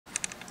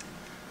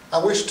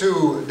I wish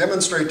to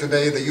demonstrate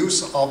today the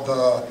use of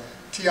the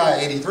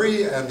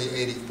TI-83 and the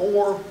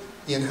 84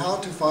 in how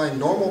to find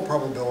normal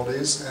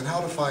probabilities and how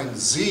to find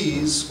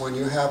z's when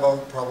you have a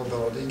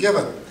probability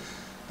given.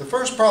 The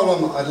first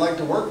problem I'd like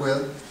to work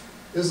with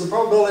is the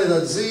probability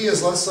that z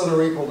is less than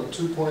or equal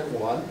to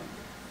 2.1.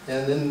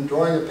 And in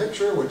drawing a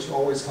picture, which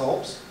always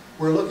helps,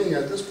 we're looking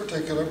at this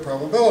particular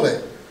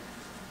probability.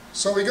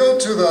 So we go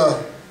to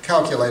the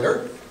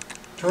calculator,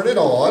 turn it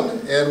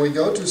on, and we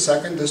go to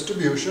second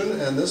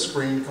distribution, and this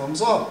screen comes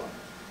up.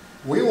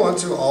 We want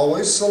to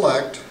always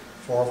select,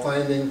 for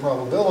finding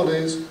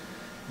probabilities,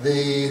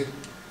 the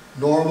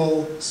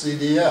normal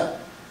CDF.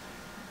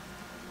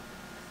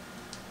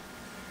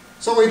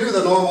 So we do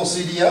the normal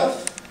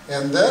CDF,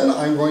 and then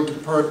I'm going to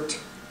put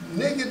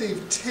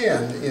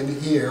 -10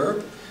 in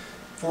here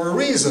for a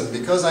reason,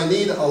 because I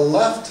need a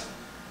left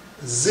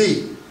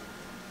z.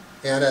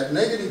 And at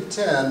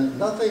 -10,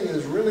 nothing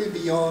is really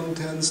beyond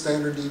 10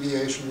 standard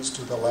deviations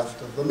to the left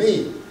of the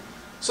mean.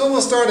 So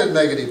we'll start at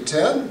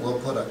 -10, we'll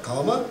put a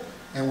comma,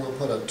 and we'll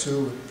put a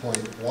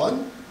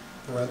 2.1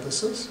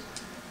 parenthesis,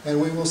 and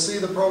we will see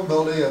the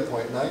probability at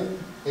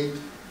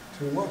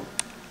 0.9821.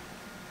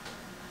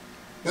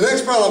 The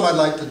next problem I'd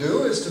like to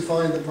do is to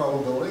find the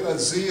probability that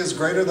z is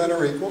greater than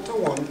or equal to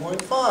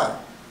 1.5.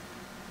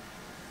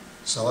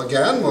 So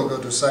again, we'll go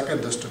to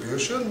second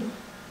distribution,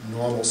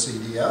 normal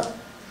CDF.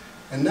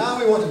 And now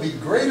we want to be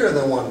greater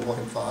than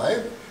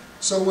 1.5,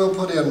 so we'll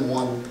put in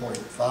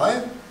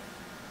 1.5,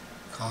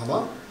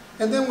 comma,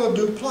 and then we'll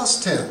do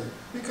 +10,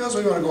 because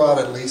we want to go out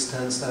at least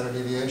 10 standard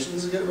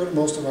deviations and get rid of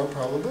most of our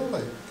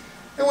probability.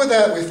 And with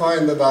that, we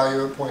find the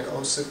value of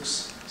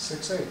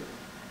 0.0668.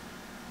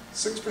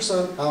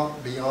 6%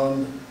 out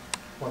beyond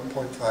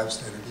 1.5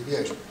 standard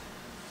deviation.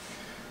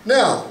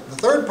 Now, the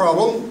third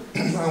problem,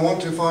 I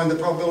want to find the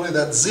probability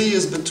that z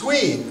is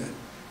between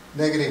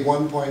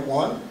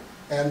 -1.1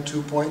 and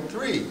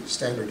 2.3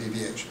 standard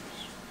deviations.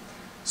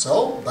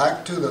 So,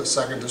 back to the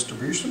second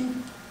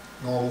distribution,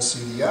 normal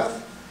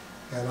CDF,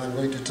 and I'm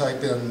going to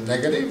type in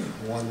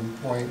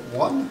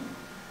 -1.1,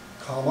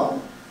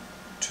 comma,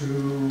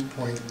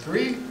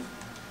 2.3,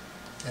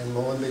 and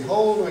lo and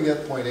behold, we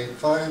get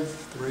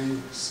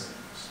 0.8536.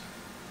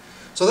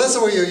 So that's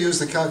the way you use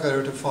the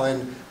calculator to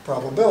find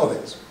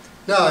probabilities.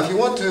 Now, if you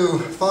want to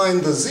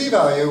find the z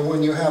value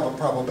when you have a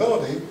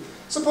probability,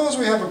 suppose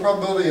we have a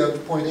probability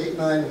of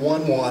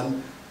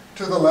 0.8911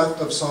 to the left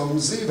of some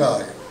z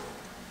value.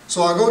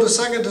 So I'll go to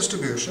second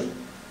distribution,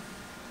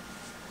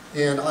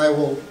 and I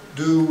will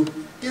do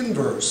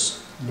inverse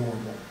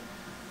normal.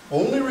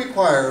 Only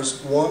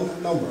requires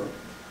one number,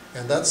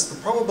 and that's the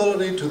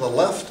probability to the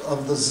left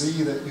of the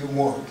z that you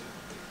want.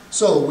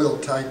 So we'll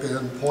type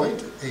in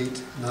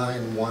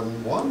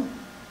 0.8911,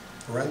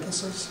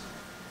 parenthesis,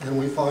 and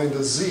we find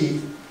a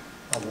z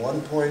of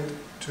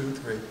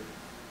 1.23.